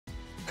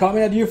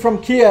Coming at you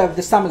from Kiev,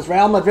 this time it's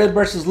Real Madrid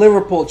versus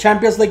Liverpool,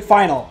 Champions League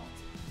final.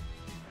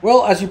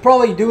 Well, as you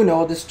probably do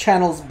know, this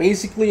channel is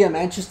basically a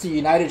Manchester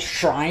United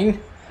shrine.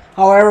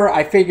 However,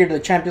 I figured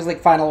the Champions League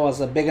final was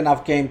a big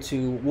enough game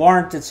to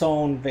warrant its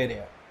own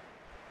video.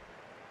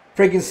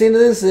 Freaking seeing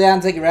this,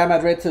 Zidane taking Real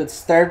Madrid to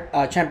its third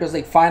Champions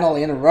League final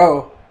in a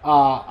row.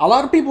 A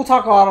lot of people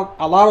talk about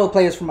a lot of the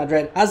players from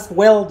Madrid, as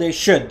well they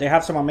should. They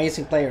have some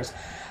amazing players.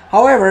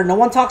 However, no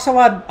one talks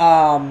about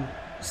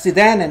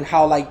Zidane and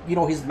how, like, you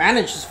know, he's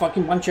managed this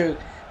fucking bunch of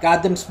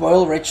goddamn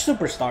spoiled rich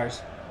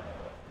superstars.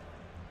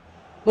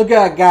 Look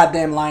at that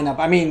goddamn lineup.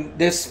 I mean,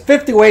 there's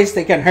 50 ways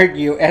they can hurt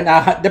you, and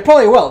they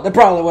probably will. They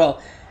probably will.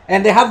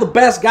 And they have the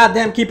best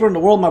goddamn keeper in the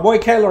world, my boy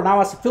Keylor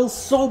Navas. It feels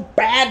so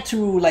bad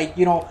to, like,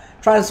 you know,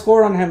 try and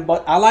score on him,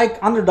 but I like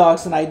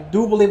underdogs, and I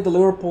do believe the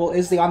Liverpool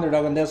is the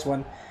underdog in this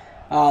one.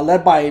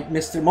 Led by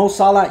Mr. Mo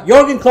Salah.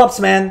 Jurgen Klopp's,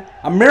 man,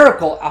 a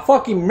miracle, a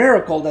fucking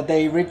miracle that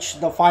they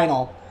reached the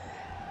final.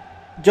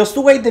 Just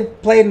the way they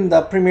played in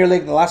the Premier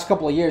League the last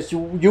couple of years,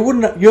 you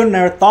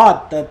never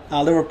thought that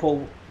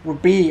Liverpool would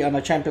be on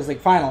a Champions League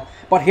final,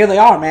 but here they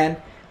are, man.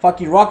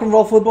 Fucking rock and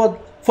roll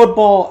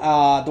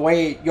football. The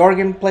way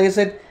Jurgen plays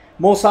it.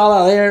 Mo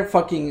Salah there,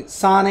 fucking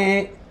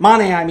Mane.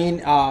 I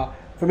mean,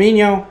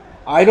 Firmino.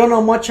 I don't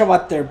know much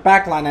about their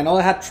backline. I know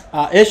they had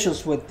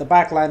issues with the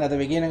backline at the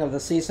beginning of the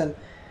season.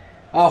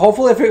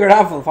 Hopefully they figure it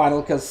out for the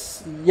final,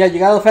 because, yeah, you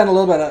gotta defend a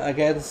little bit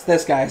against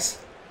this, guys.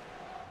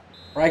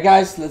 Alright,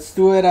 guys, let's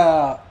do it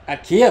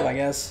at Kiev, I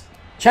guess.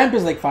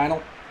 Champions League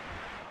final.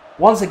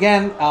 Once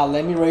again,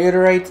 let me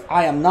reiterate,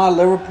 I am not a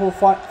Liverpool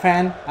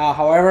fan.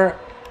 However,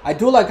 I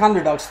do like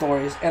underdog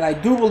stories, and I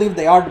do believe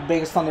they are the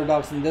biggest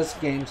underdogs in this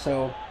game,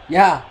 so,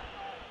 yeah.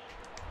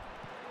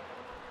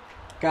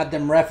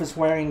 Goddamn ref is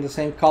wearing the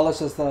same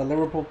colors as the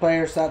Liverpool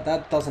players.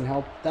 That doesn't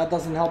help. That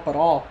doesn't help at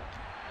all.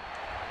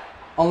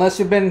 Unless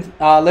you've been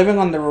living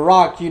under a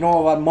rock, you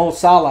know about Mo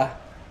Salah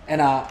and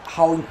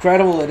how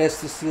incredible it is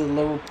to see the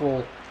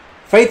Liverpool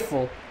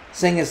faithful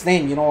sing his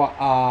name. You know,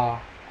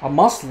 a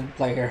Muslim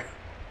player.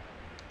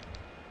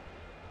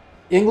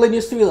 England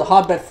used to be the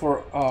hotbed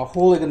for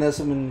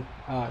hooliganism and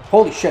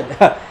holy shit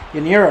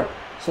in Europe.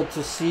 So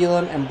to see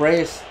them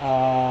embrace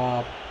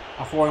a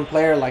foreign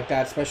player like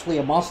that, especially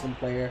a Muslim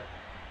player,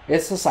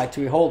 it's a sight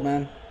to behold,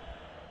 man.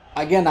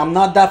 Again, I'm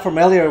not that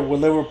familiar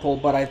with Liverpool,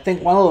 but I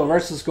think one of the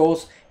verses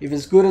goes, if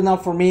it's good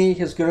enough for me,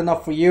 it's good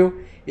enough for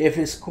you. If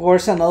it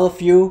scores another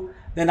few,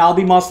 then I'll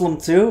be Muslim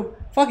too.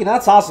 Fucking,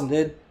 that's awesome,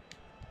 dude.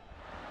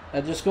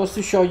 That just goes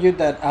to show you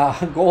that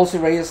goals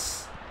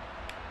erase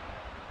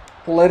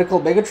political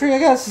bigotry, I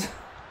guess.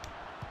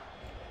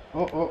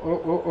 Whoa.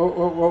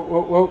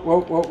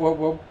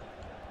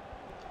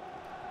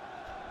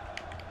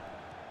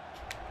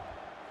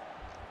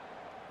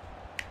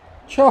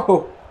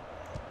 Yo,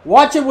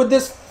 watch it with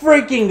this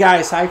freaking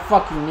guys. I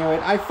fucking knew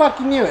it. I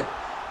fucking knew it.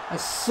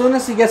 As soon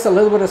as he gets a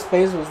little bit of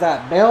space, was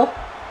that Bale?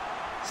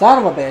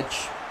 Son of a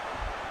bitch.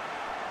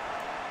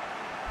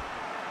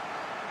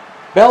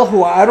 Bale,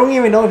 who I don't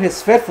even know if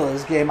he's fit for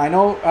this game. I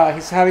know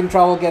he's having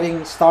trouble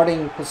getting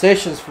starting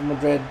positions for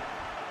Madrid.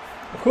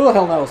 Who the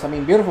hell knows? I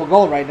mean, beautiful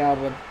goal right now,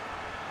 but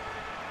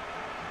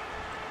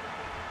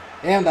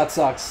damn, that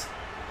sucks.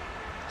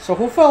 So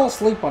who fell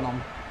asleep on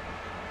him?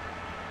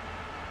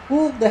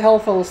 Who the hell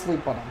fell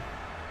asleep on him?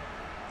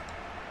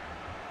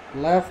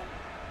 Left.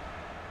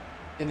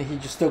 And he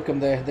just took him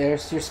there.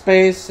 There's your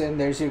space, and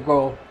there's your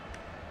goal.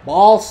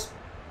 Balls.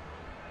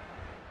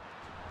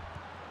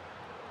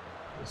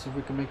 Let's see if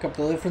we can make up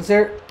the difference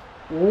here.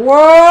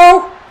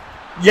 Whoa!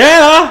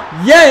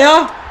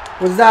 Yeah!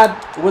 Was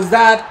that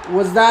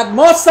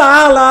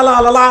Mosa la la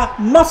la la?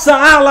 Mosa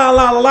la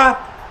la la la.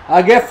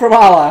 A gift from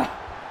Allah.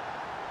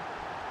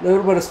 A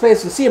little bit of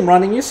space. You see him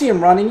running.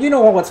 You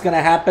know what's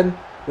gonna happen.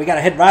 We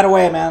gotta hit right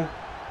away, man.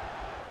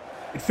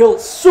 It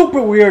feels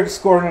super weird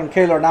scoring on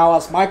Keylor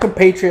Navas, my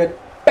compatriot.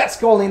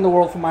 Best goalie in the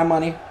world for my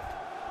money.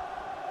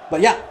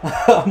 But yeah,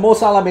 Mo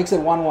Salah makes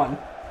it 1-1.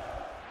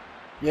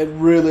 It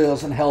really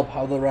doesn't help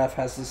how the ref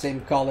has the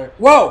same color.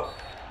 Whoa!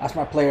 That's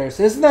my players.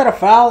 Isn't that a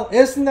foul?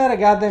 Isn't that a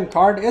goddamn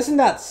card? Isn't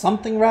that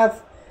something,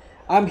 ref?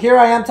 Here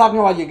I am talking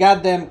about your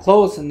goddamn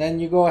clothes, and then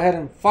you go ahead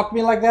and fuck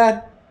me like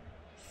that?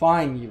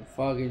 Fine, you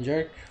fucking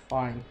jerk.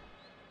 Fine.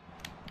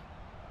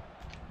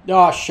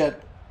 Oh, shit.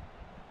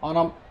 On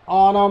him.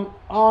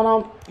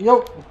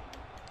 Yo.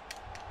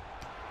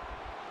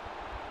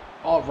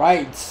 All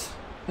right.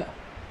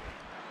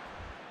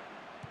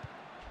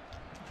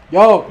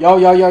 Yo.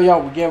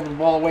 We gave the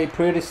ball away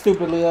pretty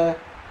stupidly there.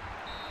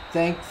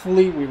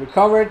 Thankfully, we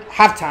recovered.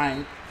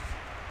 Halftime.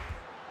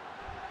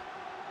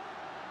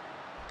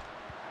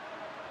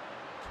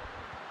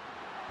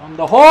 On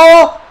the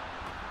hole.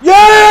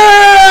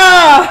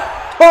 Yeah!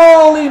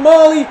 Holy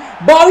moly.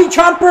 Bobby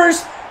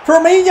Chompers.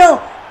 Firmino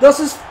does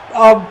his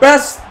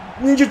best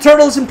Ninja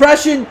Turtles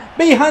impression.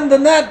 Behind the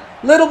net.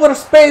 Little bit of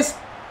space.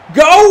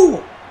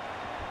 Go!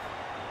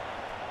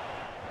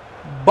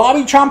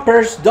 Bobby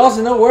Chompers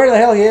doesn't know where the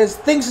hell he is.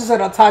 Thinks he's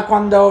at a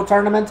taekwondo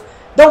tournament.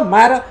 Don't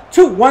matter.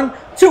 2-1.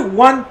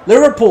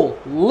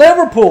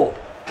 Liverpool.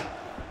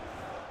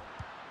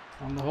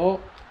 On the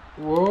hole.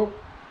 Whoop.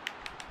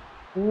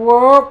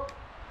 Whoop.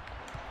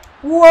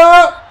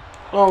 Whoop.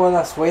 Oh, well,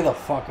 that's way the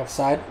fuck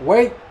offside.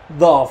 Wait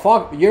the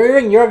fuck.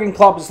 Jurgen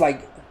Klopp is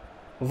like,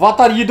 what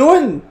are you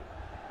doing?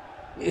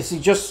 Is he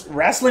just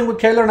wrestling with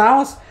Keylor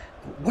Navas?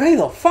 Way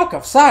the fuck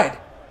offside.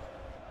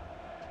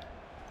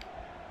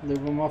 Leave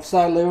him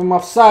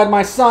offside,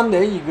 my son.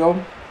 There you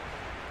go.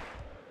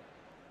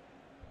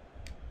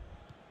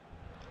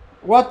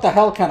 What the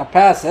hell kind of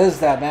pass is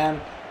that,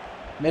 man?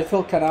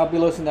 Midfield cannot be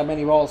losing that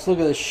many balls. Look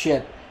at this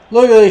shit.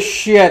 Look at this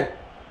shit.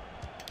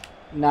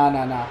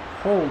 Nah.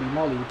 Holy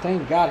moly.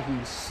 Thank God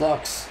he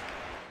sucks.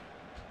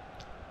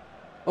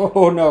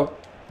 Oh, no.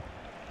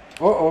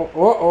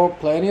 Uh-oh.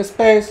 Plenty of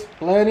space.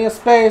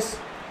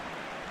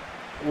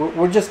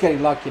 We're just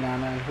getting lucky now,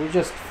 man. We're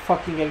just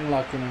fucking getting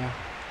lucky now.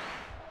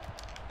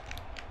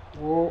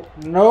 Oh,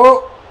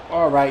 no.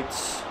 Alright.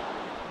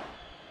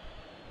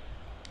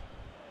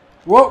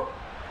 Whoa.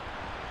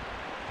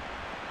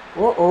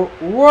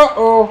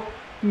 Whoa.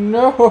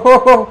 No.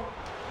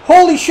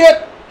 Holy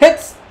shit.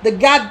 Hits the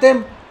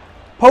goddamn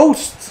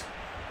post.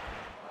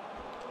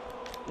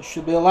 This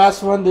should be the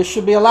last one.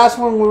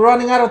 We're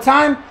running out of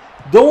time.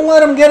 Don't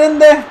let him get in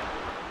there.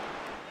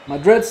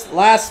 Madrid's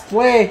last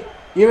play.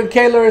 Even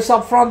Keylor is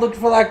up front looking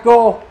for that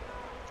goal.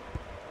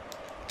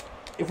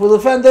 If we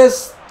defend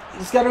this,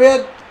 it's gonna be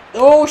it.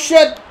 Oh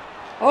shit!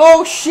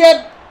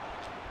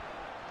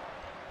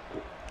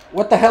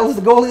 What the hell is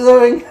the goalie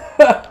doing?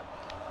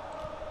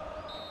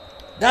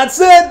 That's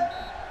it!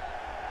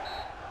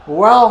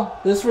 Well,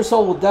 this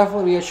result will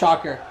definitely be a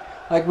shocker.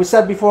 Like we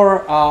said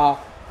before,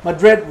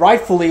 Madrid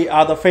rightfully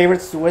are the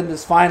favorites to win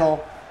this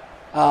final.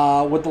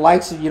 With the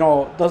likes of, you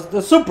know, the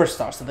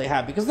superstars that they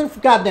have, because they're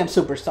goddamn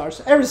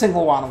superstars, every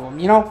single one of them,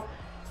 you know.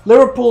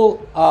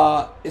 Liverpool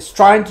is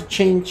trying to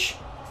change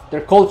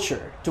their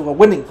culture to a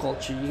winning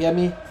culture, you get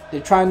me? They're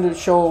trying to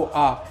show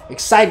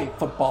exciting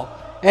football,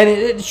 and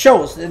it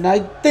shows, and I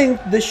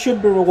think this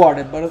should be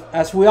rewarded. But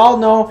as we all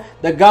know,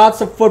 the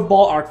gods of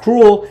football are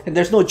cruel, and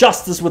there's no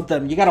justice with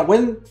them. You gotta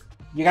win,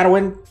 you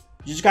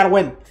just gotta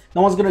win.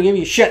 No one's gonna give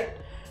you shit.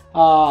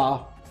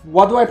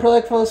 What do I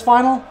predict for this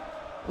final?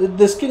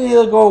 This can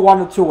either go one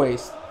of two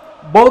ways.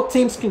 Both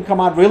teams can come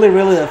out really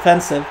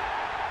defensive,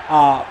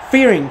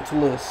 fearing to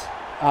lose.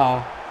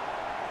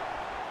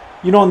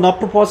 You know, not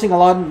proposing a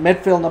lot in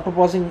midfield, not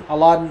proposing a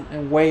lot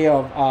in way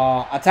of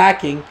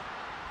attacking.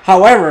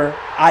 However,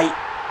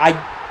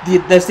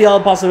 there's the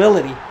other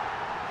possibility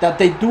that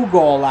they do go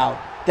all out.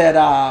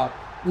 That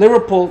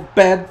Liverpool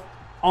bet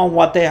on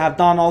what they have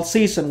done all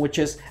season, which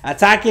is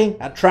attacking,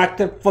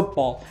 attractive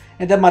football.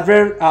 And then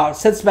Madrid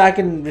sits back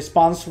and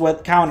responds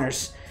with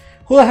counters.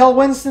 Who the hell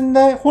wins in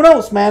the... Who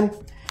knows, man?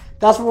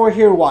 That's what we're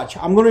here to watch.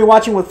 I'm going to be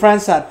watching with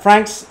friends at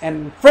Frank's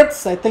and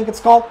Fritz, I think it's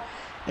called,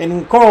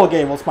 in Coral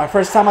Gables. My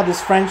first time at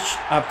this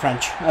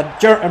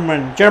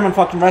German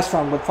fucking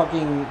restaurant with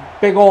fucking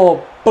big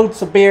old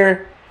boots of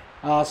beer.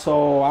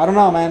 So, I don't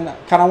know, man.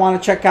 Kind of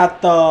want to check out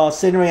the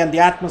scenery and the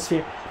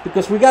atmosphere,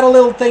 because we got a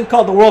little thing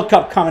called the World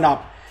Cup coming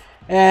up.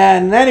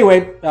 And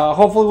anyway,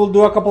 hopefully we'll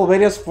do a couple of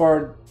videos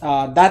for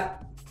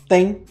that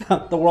thing,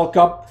 the World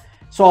Cup.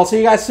 So I'll see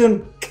you guys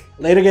soon.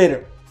 Later,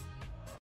 Gator.